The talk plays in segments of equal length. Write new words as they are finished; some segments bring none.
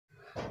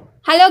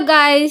Hello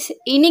guys,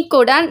 இன்னைக்கு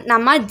கூட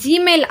நம்ம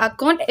Gmail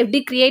account எப்படி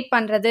create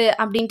பண்றது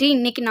அப்படின்ட்டு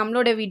இன்னைக்கு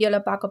நம்மளோட வீடியோல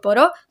பார்க்க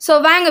போறோம்.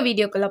 சோ வாங்க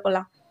வீடியோக்குள்ள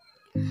போலாம்.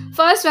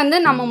 First வந்து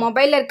நம்ம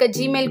மொபைல்ல இருக்க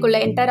Gmail குள்ள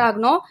என்டர்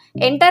ஆகணும்.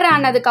 என்டர்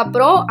ஆனதுக்கு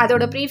அப்புறம்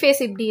அதோட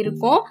ப்ரீஃபேஸ் இப்படி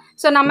இருக்கும்.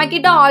 சோ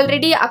நம்மகிட்ட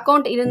ஆல்ரெடி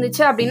அக்கவுண்ட்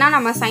இருந்துச்சு அப்படினா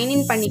நம்ம சைன்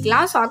இன்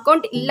பண்ணிக்கலாம். சோ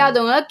அக்கவுண்ட்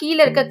இல்லாதவங்க கீழ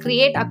இருக்க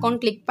கிரியேட்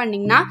அக்கவுண்ட் கிளிக்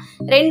பண்ணீங்கனா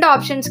ரெண்டு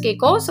ஆப்ஷன்ஸ்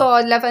கேக்கும். சோ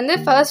அதுல வந்து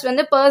ஃபர்ஸ்ட்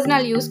வந்து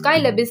பர்சனல் யூஸ்க்கா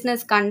இல்ல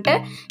பிசினஸ்க்கான்ட்டு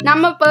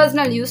நம்ம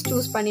பர்சனல் யூஸ்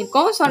சூஸ்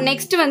பண்ணிருக்கோம். சோ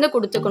நெக்ஸ்ட் வந்து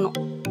கொடுத்துக்கணும்.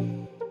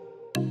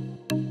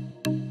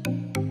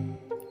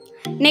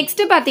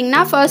 நெக்ஸ்ட் பாத்தீங்கன்னா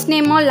ஃபர்ஸ்ட்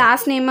நேமோ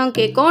லாஸ்ட் நேமோ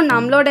கேட்கும்.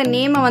 நம்மளோட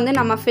நேமை வந்து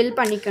நம்ம ஃபில்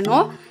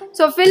பண்ணிக்கணும்.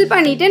 ஸோ ஃபில்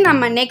பண்ணிவிட்டு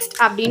நம்ம நெக்ஸ்ட்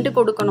அப்படின்ட்டு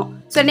கொடுக்கணும்.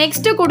 ஸோ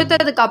நெக்ஸ்ட்டு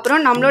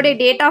கொடுத்ததுக்கப்புறம் நம்மளோட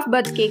டேட் ஆஃப்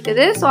பர்த்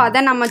கேட்குது. ஸோ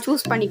அதை நம்ம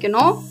சூஸ்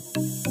பண்ணிக்கணும்.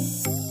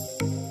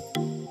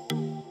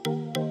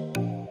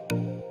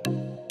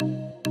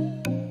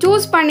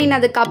 சூஸ்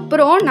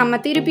பண்ணினதுக்கப்புறம் நம்ம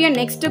திருப்பியும்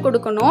நெக்ஸ்ட்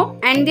கொடுக்கணும்.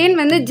 அண்ட் தென்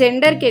வந்து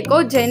ஜெண்டர்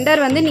கேட்கும்.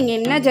 ஜெண்டர் வந்து நீங்கள்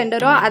என்ன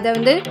ஜெண்டரோ அதை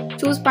வந்து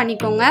சூஸ்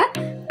பண்ணிக்கோங்க.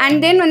 அண்ட்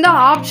தென் வந்து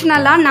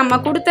ஆப்ஷனலாக நம்ம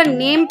கொடுத்த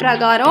நேம்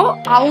பிரகாரம்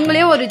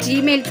அவங்களே ஒரு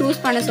ஜிமெயில்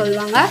சூஸ் பண்ண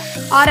சொல்லுவாங்க.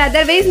 ஆர்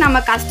அதர்வைஸ்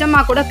நம்ம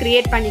கஸ்டமாக கூட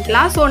க்ரியேட்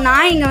பண்ணிக்கலாம். ஸோ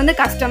நான் இங்கே வந்து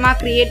கஸ்டமாக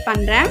க்ரியேட்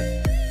பண்ணுறேன்.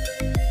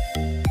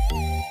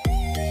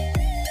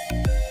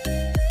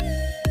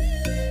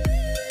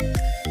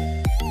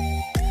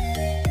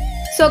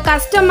 ஸோ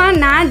கஸ்டமாக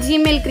நான்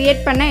ஜிமெயில்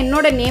க்ரியேட் பண்ண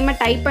என்னோட நேமை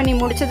டைப் பண்ணி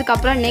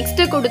முடிச்சதுக்கப்புறம்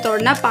நெக்ஸ்ட்டு கொடுத்த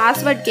உடனே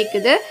பாஸ்வேர்ட்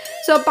கேட்குது.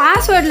 ஸோ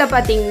பாஸ்வேர்டில்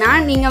பார்த்தீங்கன்னா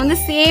நீங்கள் வந்து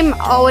சேம்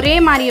ஒரே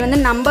மாதிரி வந்து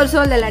நம்பர்ஸோ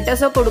இல்லை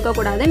லெட்டர்ஸோ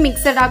கொடுக்கக்கூடாது,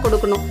 மிக்சடாக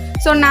கொடுக்கணும்.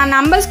 ஸோ நான்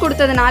நம்பர்ஸ்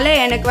கொடுத்ததுனால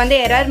எனக்கு வந்து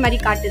எரர் மாதிரி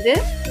காட்டுது.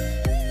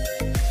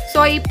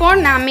 ஸோ இப்போ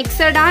நான்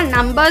மிக்சடாக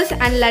நம்பர்ஸ்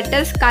அண்ட்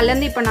லெட்டர்ஸ்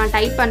கலந்து இப்போ நான்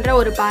டைப் பண்ணுற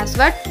ஒரு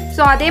பாஸ்வேர்ட்.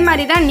 ஸோ அதே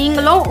மாதிரி தான்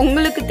நீங்களும்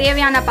உங்களுக்கு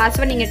தேவையான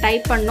பாஸ்வேர்ட் நீங்கள்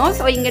டைப் பண்ணணும்.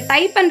 ஸோ இங்கே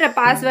டைப் பண்ணுற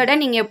பாஸ்வேர்டை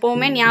நீங்கள்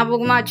எப்போவுமே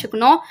ஞாபகமாக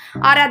வச்சுக்கணும்.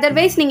 ஆர்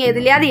அதர்வைஸ் நீங்கள்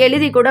எதுலையாவது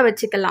எழுதி கூட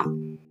வச்சுக்கலாம்.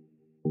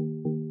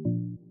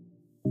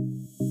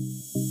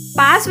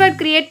 பாஸ்வேர்ட்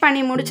க்ரியேட்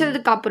பண்ணி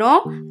முடிச்சதுக்கப்புறம்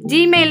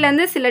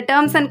ஜிமெயிலேருந்து சில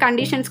டேர்ம்ஸ் அண்ட்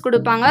கண்டிஷன்ஸ்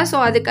கொடுப்பாங்க. So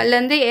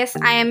அதுக்குலேருந்து S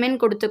IMN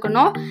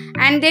கொடுத்துக்கணும்.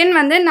 And then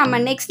வந்து நம்ம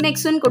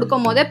நெக்ஸ்ட்னு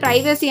கொடுக்கும் போது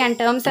ப்ரைவசி அண்ட்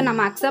டேர்ம்ஸை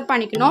நம்ம அக்செப்ட்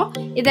பண்ணிக்கணும்.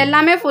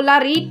 இதெல்லாமே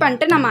ஃபுல்லாக ரீட்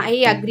பண்ணிட்டு நம்ம ஐ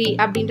அக்ரி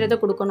அப்படின்றத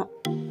கொடுக்கணும்.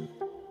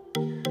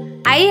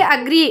 ஐ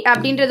அக்ரி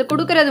அப்படின்றது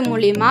கொடுக்கறது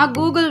மூலிமா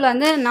கூகுள்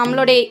வந்து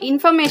நம்மளுடைய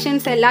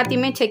இன்ஃபர்மேஷன்ஸ்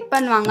எல்லாத்தையுமே செக்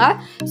பண்ணுவாங்க.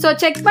 ஸோ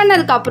செக்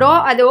பண்ணதுக்கப்புறம்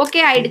அது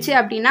ஓகே ஆயிடுச்சு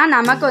அப்படின்னா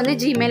நமக்கு வந்து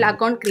ஜிமெயில்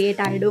அக்கௌண்ட்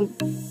க்ரியேட் ஆகிடும்.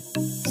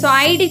 ஸோ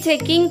ஐடி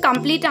செக்கிங்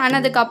கம்ப்ளீட்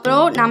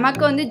ஆனதுக்கப்புறம்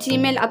நமக்கு வந்து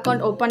ஜிமெயில்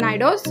அக்கௌண்ட் ஓப்பன்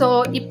ஆகிடும். ஸோ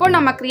இப்போ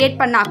நம்ம க்ரியேட்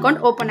பண்ண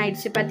அக்கௌண்ட் ஓப்பன்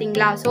ஆகிடுச்சு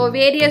பார்த்தீங்களா. ஸோ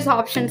வேரியஸ்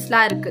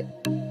ஆப்ஷன்ஸ்லாம் இருக்குது.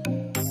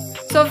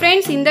 ஸோ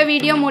ஃப்ரெண்ட்ஸ், இந்த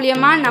வீடியோ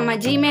மூலியமாக நம்ம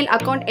ஜிமெயில்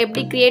அக்கௌண்ட்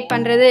எப்படி க்ரியேட்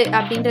பண்ணுறது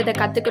அப்படின்றத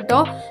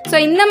கற்றுக்கிட்டோம். ஸோ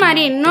இந்த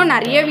மாதிரி இன்னும்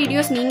நிறைய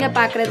வீடியோஸ் நீங்கள்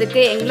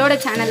பார்க்குறதுக்கு எங்களோட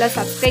சேனலை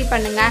சப்ஸ்கிரைப்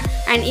பண்ணுங்கள்.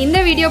 அண்ட் இந்த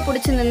வீடியோ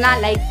பிடிச்சிருந்ததுன்னா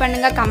லைக்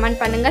பண்ணுங்கள்,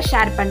 கமெண்ட் பண்ணுங்கள்,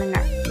 ஷேர்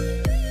பண்ணுங்கள்.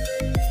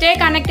 Stay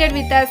connected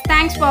with us.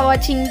 Thanks for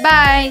watching.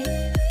 Bye.